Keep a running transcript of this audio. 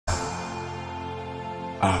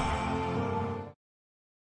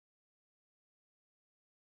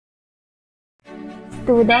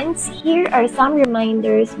Students, here are some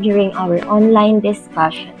reminders during our online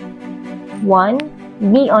discussion. 1.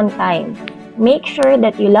 Be on time. Make sure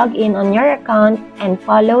that you log in on your account and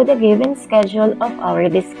follow the given schedule of our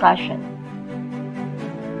discussion.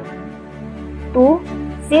 2.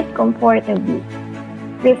 Sit comfortably.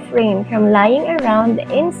 Refrain from lying around,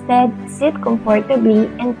 instead, sit comfortably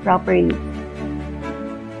and properly.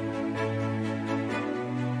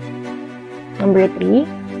 Number 3.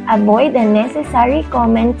 Avoid unnecessary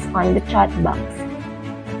comments on the chat box.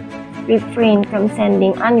 Refrain from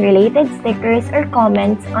sending unrelated stickers or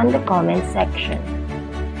comments on the comment section.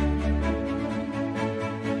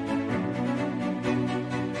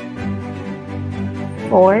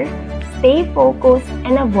 Four, stay focused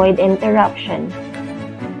and avoid interruption.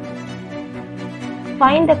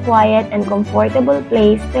 Find a quiet and comfortable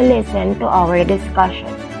place to listen to our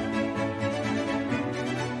discussion.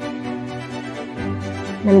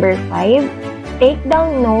 Number 5, take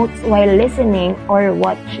down notes while listening or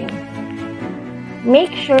watching.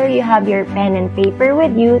 Make sure you have your pen and paper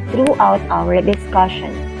with you throughout our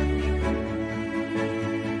discussion.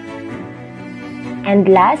 And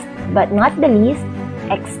last but not the least,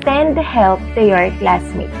 extend help to your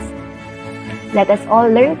classmates. Let us all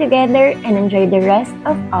learn together and enjoy the rest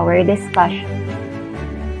of our discussion.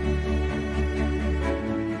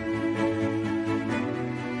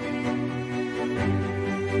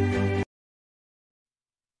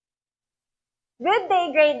 Good day,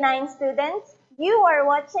 grade 9 students. You are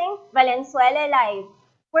watching Valenzuela Live.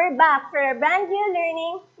 We're back for a brand new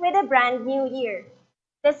learning with a brand new year.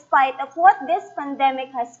 Despite of what this pandemic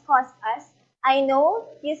has caused us, I know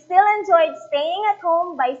you still enjoyed staying at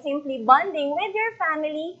home by simply bonding with your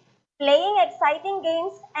family, playing exciting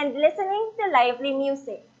games, and listening to lively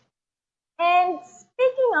music. And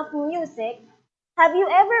speaking of music, have you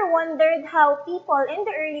ever wondered how people in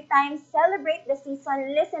the early times celebrate the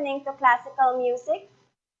season listening to classical music?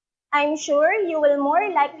 I'm sure you will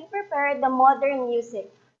more likely prefer the modern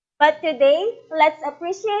music. But today, let's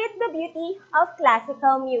appreciate the beauty of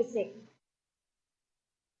classical music.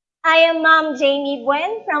 I am Ma'am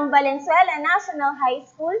Buen from Valenzuela National High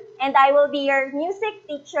School, and I will be your music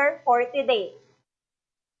teacher for today.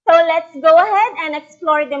 So let's go ahead and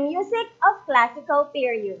explore the music of classical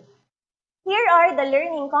period. Here are the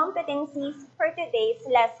learning competencies for today's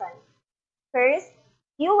lesson. First,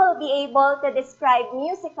 you will be able to describe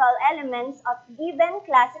musical elements of given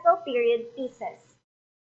classical period pieces.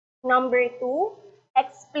 Number 2,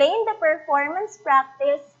 explain the performance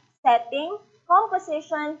practice, setting,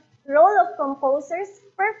 composition, role of composers,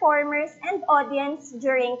 performers, and audience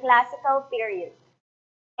during classical period.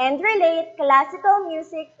 And relate classical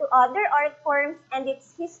music to other art forms and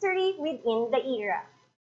its history within the era.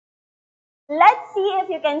 Let's see if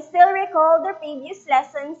you can still recall the previous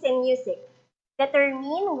lessons in music.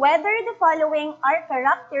 Determine whether the following are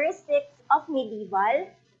characteristics of medieval,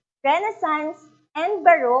 Renaissance, and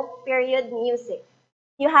Baroque period music.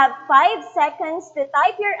 You have 5 seconds to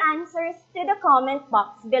type your answers to the comment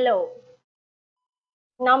box below.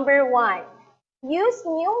 Number 1. Use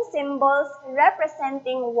new symbols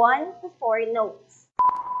representing 1 to 4 notes.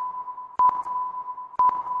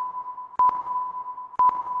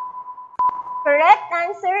 Correct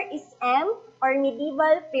answer is M, or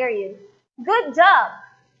medieval period. Good job!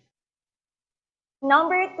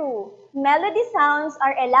 Number 2. Melody sounds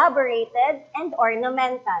are elaborated and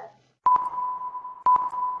ornamental.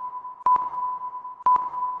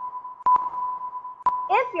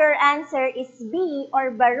 If your answer is B,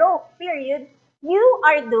 or Baroque period, you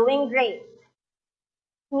are doing great.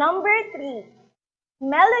 Number 3.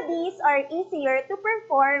 Melodies are easier to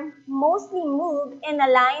perform, mostly move in a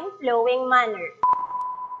line-flowing manner.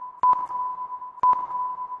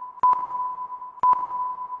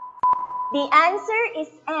 The answer is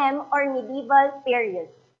M, or medieval period.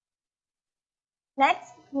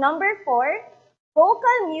 Next, number 4.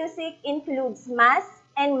 Vocal music includes mass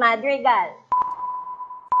and madrigal.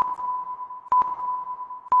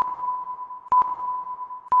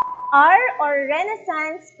 R, or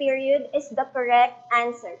Renaissance period, is the correct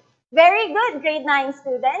answer. Very good, grade 9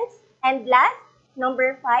 students. And last,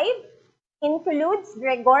 number 5, includes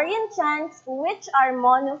Gregorian chants which are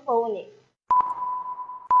monophonic.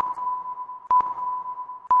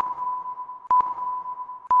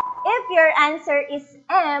 If your answer is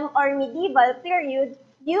M, or medieval period,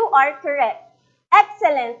 you are correct.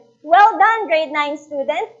 Excellent! Well done, grade 9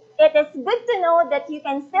 students. It is good to know that you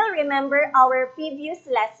can still remember our previous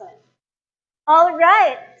lesson.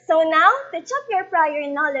 Alright, so now to check your prior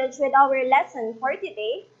knowledge with our lesson for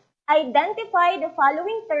today, Identify the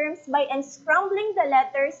following terms by unscrambling the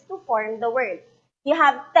letters to form the word. You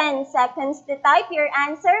have 10 seconds to type your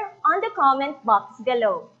answer on the comment box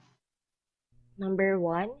below. Number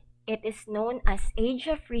 1. It is known as Age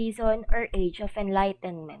of Reason or Age of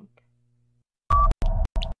Enlightenment.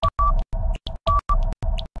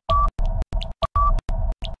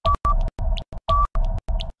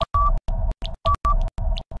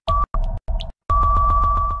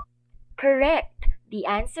 Correct! The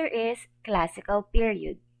answer is Classical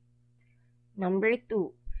Period. Number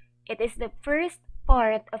 2. It is the first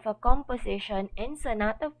part of a composition in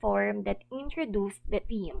sonata form that introduced the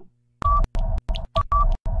theme.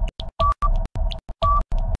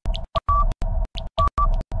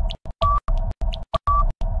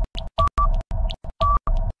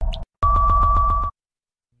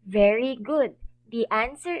 Very good. The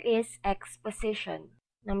answer is exposition.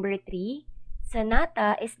 Number 3.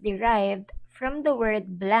 Sonata is derived from the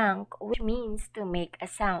word blank, which means to make a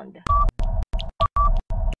sound.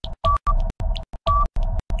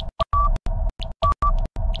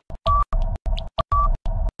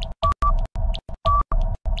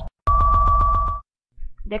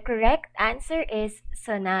 The correct answer is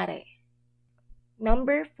sonare.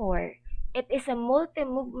 Number 4. It is a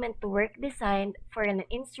multi-movement work designed for an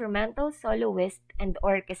instrumental soloist and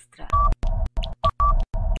orchestra.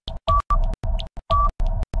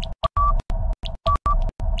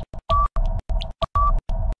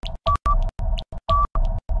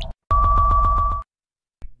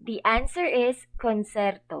 The answer is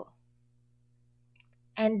concerto.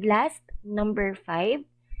 And last, number 5.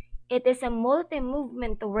 It is a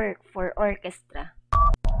multi-movement work for orchestra.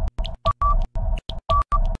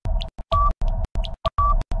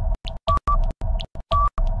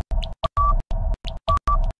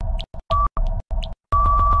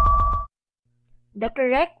 The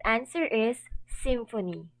correct answer is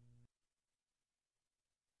symphony.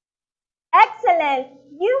 Excellent!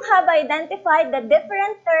 You have identified the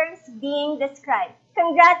different terms being described.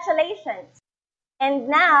 Congratulations! And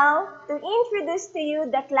now, to introduce to you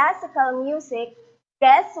the classical music,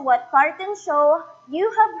 guess what cartoon show you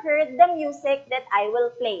have heard the music that I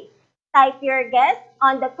will play? Type your guess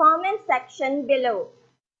on the comment section below.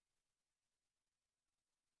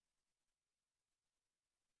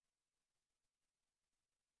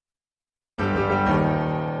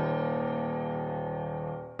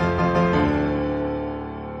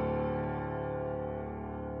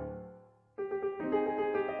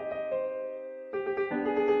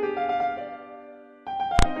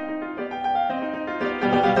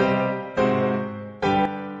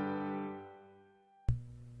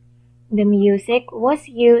 The music was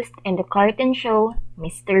used in the cartoon show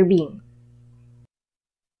Mr. Bean.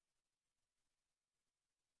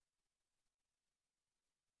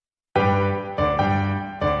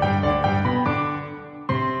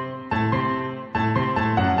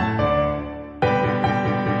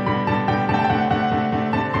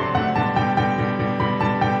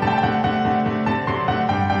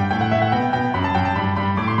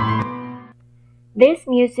 This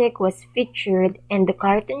music was featured in the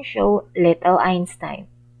cartoon show Little Einstein.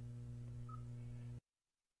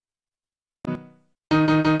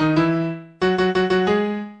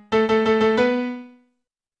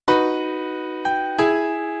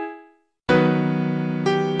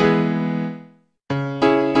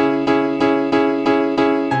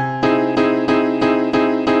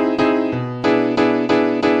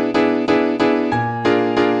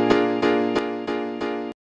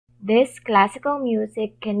 This classical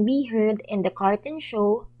music can be heard in the cartoon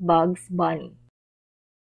show Bugs Bunny.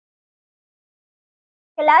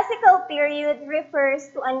 Classical period refers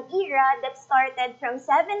to an era that started from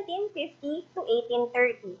 1750 to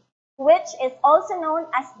 1830, which is also known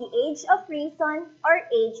as the Age of Reason or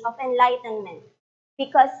Age of Enlightenment,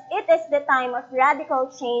 because it is the time of radical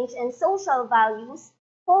change in social values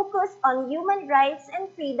focused on human rights and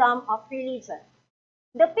freedom of religion.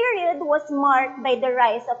 The period was marked by the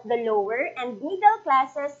rise of the lower and middle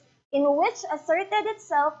classes, in which asserted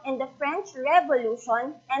itself in the French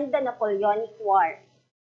Revolution and the Napoleonic War.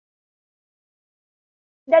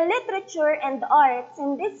 The literature and arts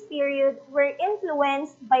in this period were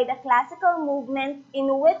influenced by the classical movement,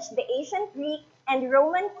 in which the ancient Greek and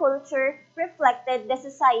Roman culture reflected the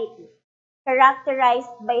society,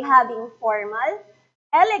 characterized by having formal,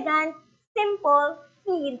 elegant, simple,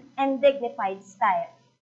 fluid, and dignified style.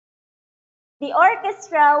 The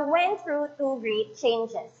orchestra went through two great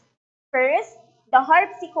changes. First, the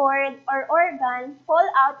harpsichord or organ fell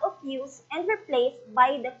out of use and replaced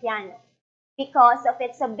by the piano, because of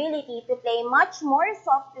its ability to play much more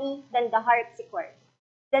softly than the harpsichord.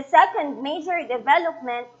 The second major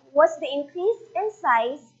development was the increase in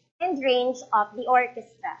size and range of the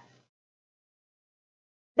orchestra.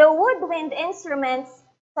 The woodwind instruments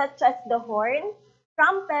such as the horn,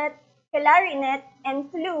 trumpet, clarinet, and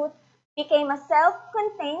flute became a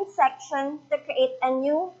self-contained section to create a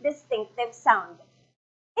new distinctive sound.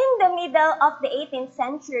 In the middle of the 18th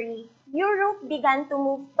century, Europe began to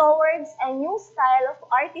move towards a new style of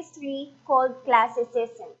artistry called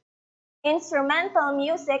classicism. Instrumental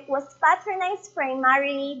music was patronized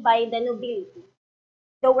primarily by the nobility.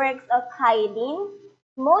 The works of Haydn,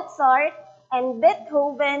 Mozart, and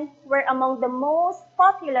Beethoven were among the most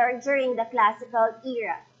popular during the classical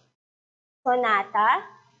era. Sonata,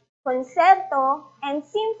 concerto, and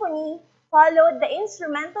symphony followed the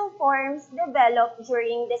instrumental forms developed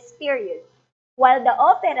during this period, while the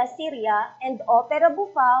opera seria and opera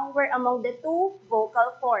buffa were among the two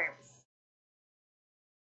vocal forms.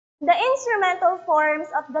 The instrumental forms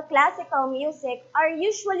of the classical music are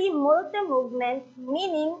usually multi-movement,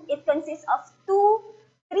 meaning it consists of 2,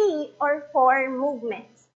 3, or 4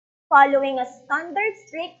 movements, following a standard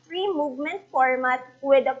strict 3-movement format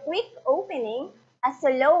with a quick opening, a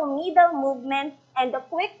slow middle movement, and a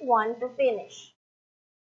quick one to finish.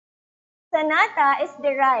 Sonata is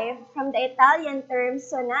derived from the Italian term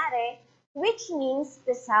sonare, which means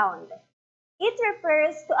to sound. It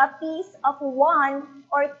refers to a piece of 1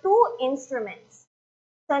 or 2 instruments.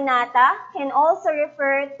 Sonata can also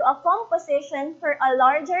refer to a composition for a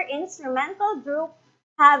larger instrumental group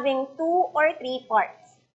having 2 or 3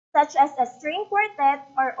 parts, such as a string quartet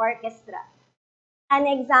or orchestra. An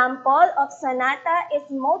example of sonata is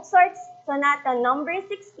Mozart's Sonata No.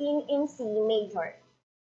 16 in C major.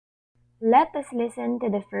 Let us listen to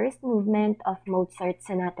the first movement of Mozart's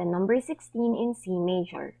Sonata No. 16 in C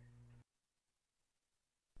major.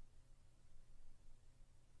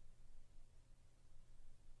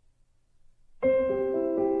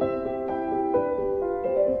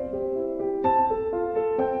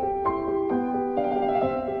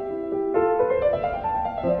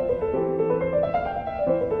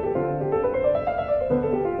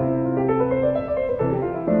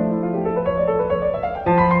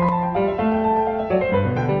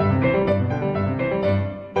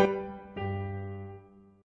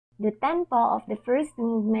 The tempo of the first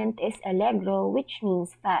movement is allegro, which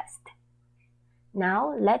means fast.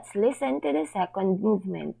 Now, let's listen to the second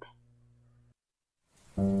movement.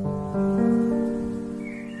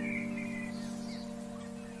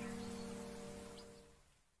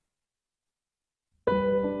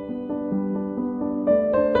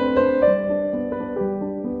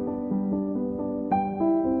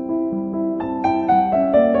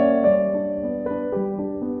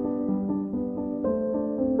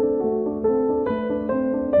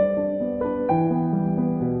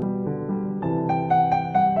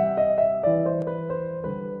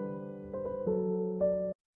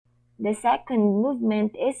 The second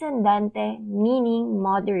movement is andante, meaning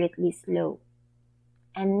moderately slow.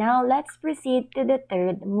 And now let's proceed to the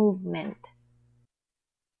third movement.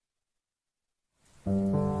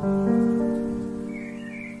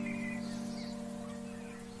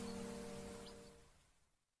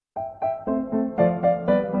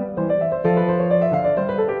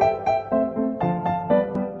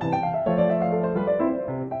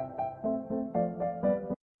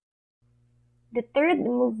 The third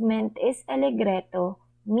movement is allegretto,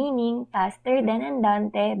 meaning faster than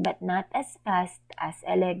andante but not as fast as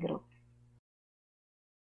allegro.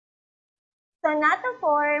 Sonata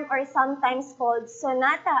form, or sometimes called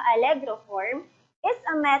sonata allegro form, is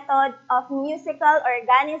a method of musical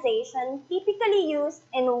organization typically used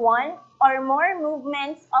in one or more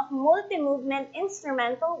movements of multi-movement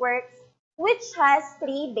instrumental works, which has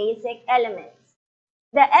 3 basic elements.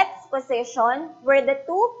 The exposition, where the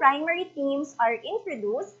 2 primary themes are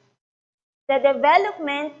introduced. The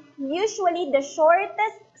development, usually the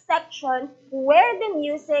shortest section where the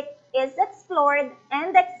music is explored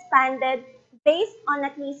and expanded based on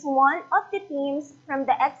at least one of the themes from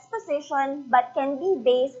the exposition but can be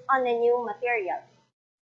based on a new material.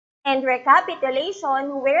 And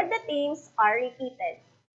recapitulation, where the themes are repeated.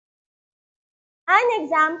 An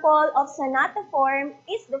example of sonata form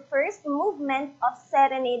is the first movement of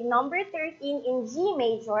Serenade No. 13 in G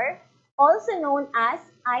major, also known as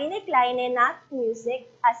Eine kleine Nachtmusik,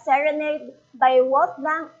 a serenade by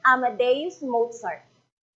Wolfgang Amadeus Mozart.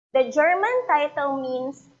 The German title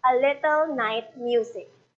means a little night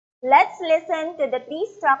music. Let's listen to the 3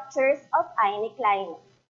 structures of Eine kleine.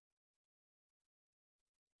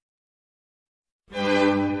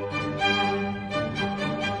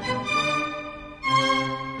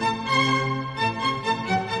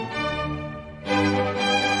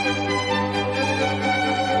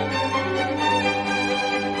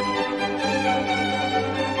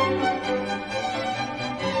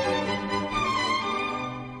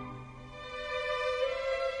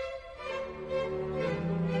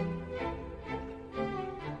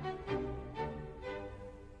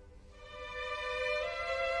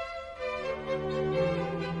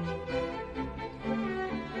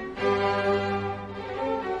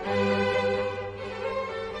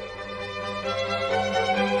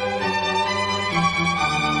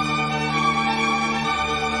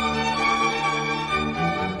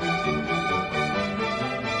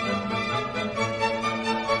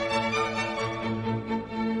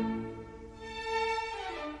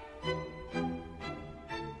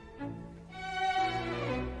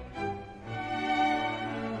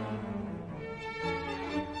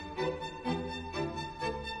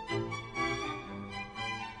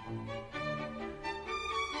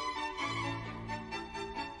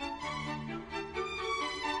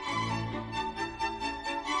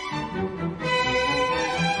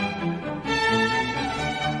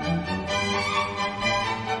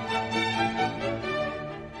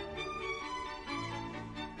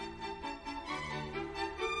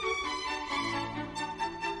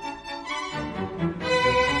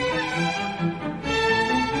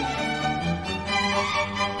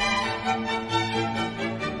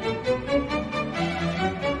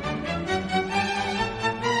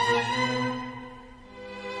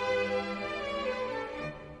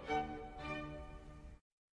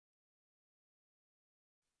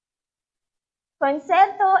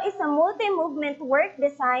 Concerto is a multi-movement work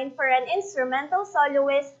designed for an instrumental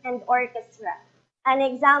soloist and orchestra. An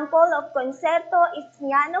example of concerto is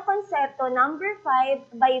Piano Concerto No.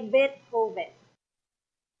 5 by Beethoven.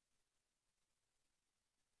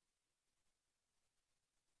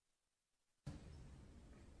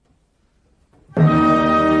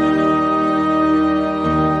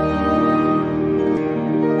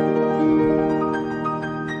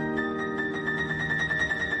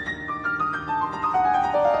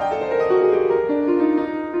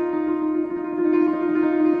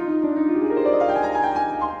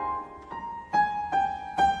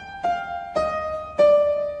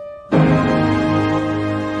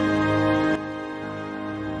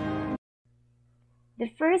 The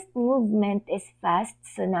first movement is fast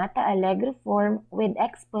sonata allegro form with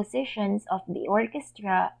expositions of the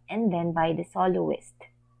orchestra and then by the soloist.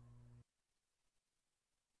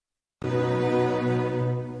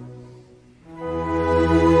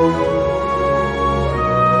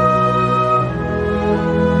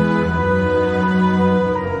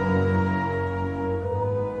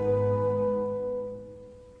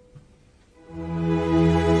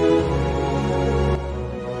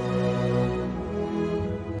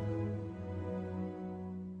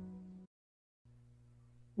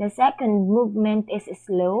 The second movement is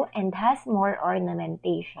slow and has more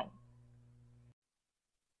ornamentation.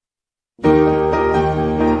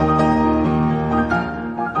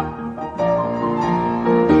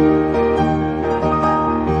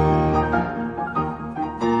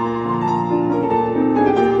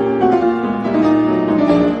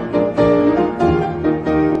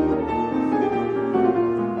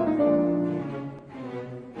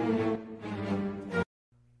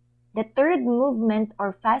 The third movement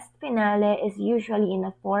or fast finale is usually in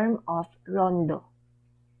a form of rondo.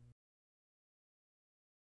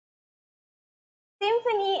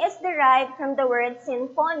 Symphony is derived from the word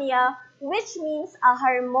sinfonia, which means a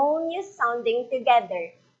harmonious sounding together.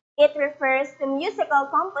 It refers to musical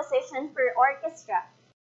composition for orchestra.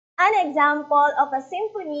 An example of a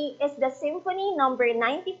symphony is the Symphony No.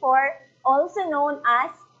 94, also known as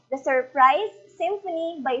the Surprise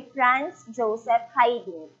Symphony by Franz Joseph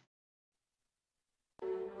Haydn.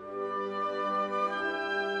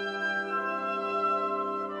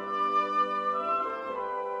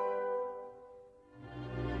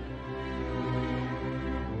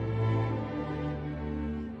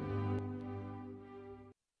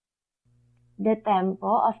 The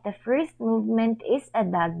tempo of the first movement is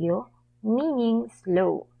adagio, meaning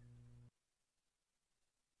slow.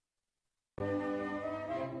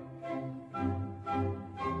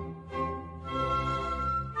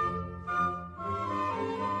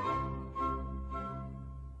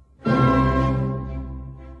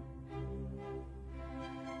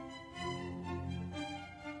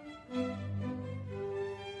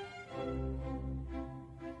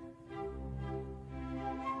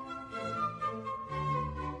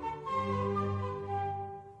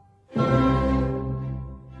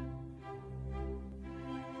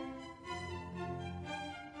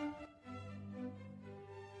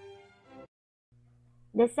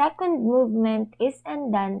 The second movement is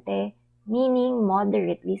andante, meaning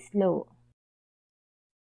moderately slow.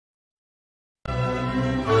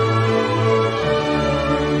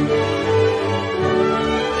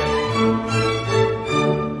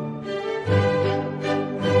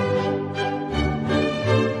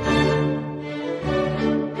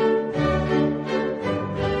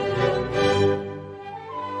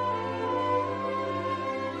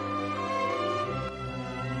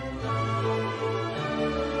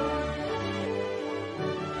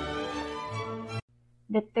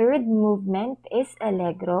 The third movement is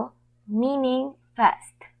allegro, meaning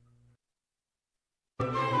fast.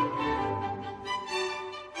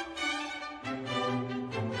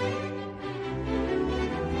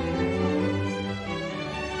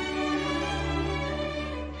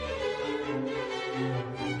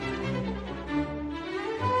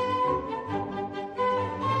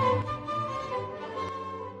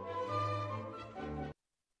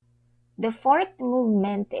 The fourth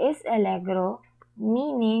movement is allegro,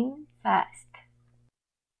 meaning fast.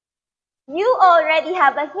 You already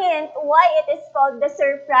have a hint why it is called the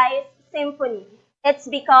Surprise Symphony. It's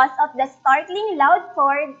because of the startling loud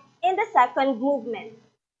chord in the second movement.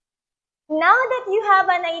 Now that you have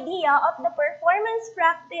an idea of the performance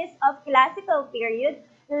practice of classical period,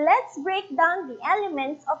 let's break down the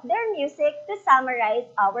elements of their music to summarize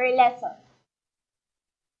our lesson.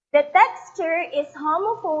 The texture is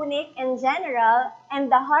homophonic in general,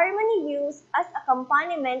 and the harmony used as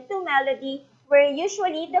accompaniment to melody were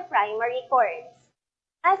usually the primary chords.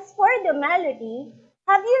 As for the melody,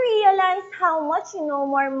 Have you realized how much you know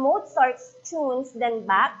more Mozart's tunes than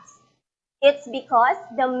Bach's? It's because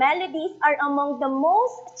the melodies are among the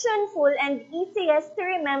most tuneful and easiest to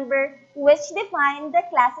remember, which define the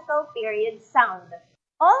classical period sound.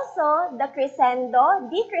 Also, the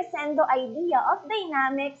crescendo-decrescendo idea of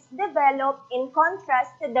dynamics developed in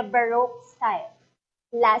contrast to the Baroque style.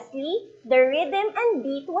 Lastly, the rhythm and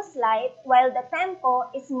beat was light while the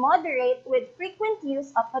tempo is moderate with frequent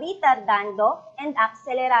use of ritardando and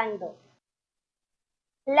accelerando.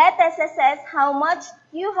 Let us assess how much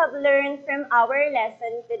you have learned from our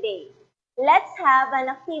lesson today. Let's have an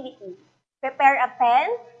activity. Prepare a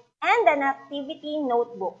pen and an activity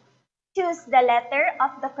notebook. Choose the letter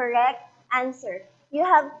of the correct answer. You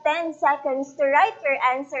have 10 seconds to write your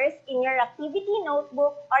answers in your activity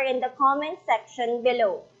notebook or in the comment section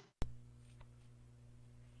below.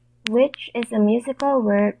 Which is a musical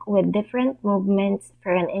work with different movements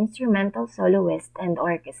for an instrumental soloist and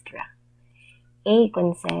orchestra? A.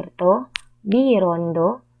 Concerto, B.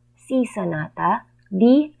 Rondo, C. Sonata,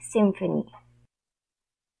 D. Symphony.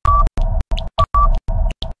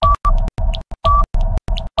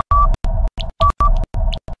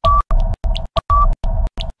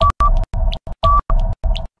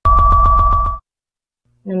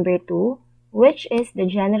 Number 2. Which is the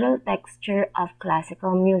general texture of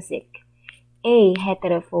classical music? A.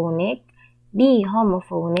 Heterophonic, B.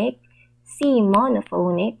 Homophonic, C.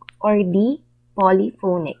 Monophonic, or D.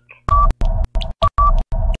 Polyphonic.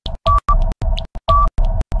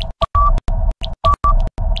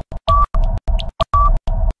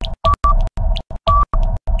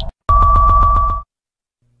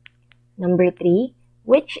 Number 3.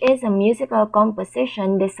 Which is a musical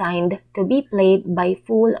composition designed to be played by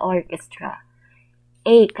full orchestra?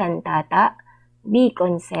 A. Cantata, B.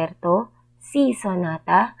 Concerto, C.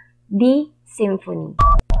 Sonata, D. Symphony.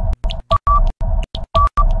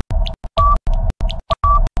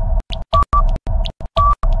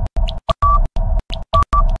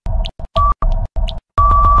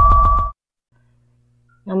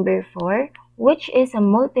 Number 4. Which is a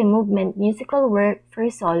multi-movement musical work for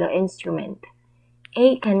solo instrument?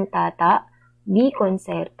 A. Cantata, B.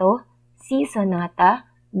 Concerto, C. Sonata,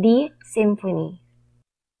 D. Symphony.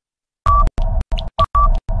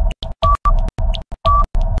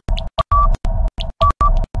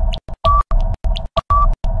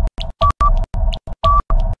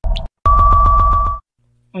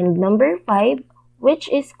 And number 5, which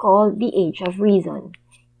is called the Age of Reason?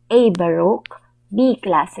 A. Baroque, B.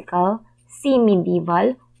 Classical, C.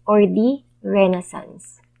 Medieval, or D.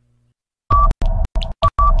 Renaissance.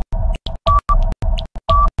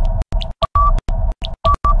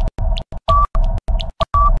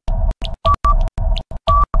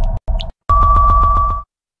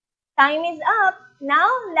 Time is up. Now,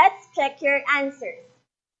 let's check your answers.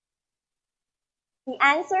 The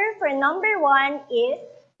answer for number 1 is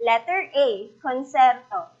letter A,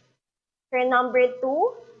 concerto. For number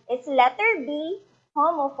 2 is letter B,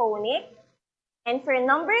 homophonic. And for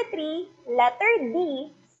number 3, letter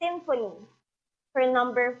D, symphony. For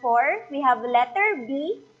number 4, we have letter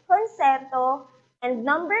B, concerto. And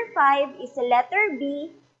number 5 is letter B,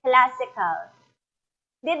 classical.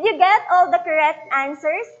 Did you get all the correct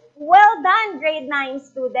answers? Well done, grade 9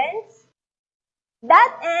 students!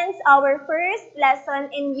 That ends our first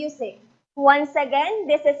lesson in music. Once again,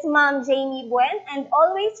 this is Ma'am Jamie Buen, and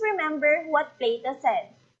always remember what Plato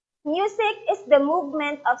said. Music is the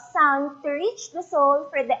movement of sound to reach the soul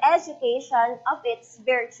for the education of its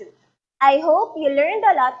virtue. I hope you learned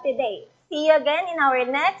a lot today. See you again in our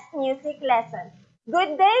next music lesson.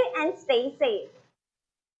 Good day and stay safe.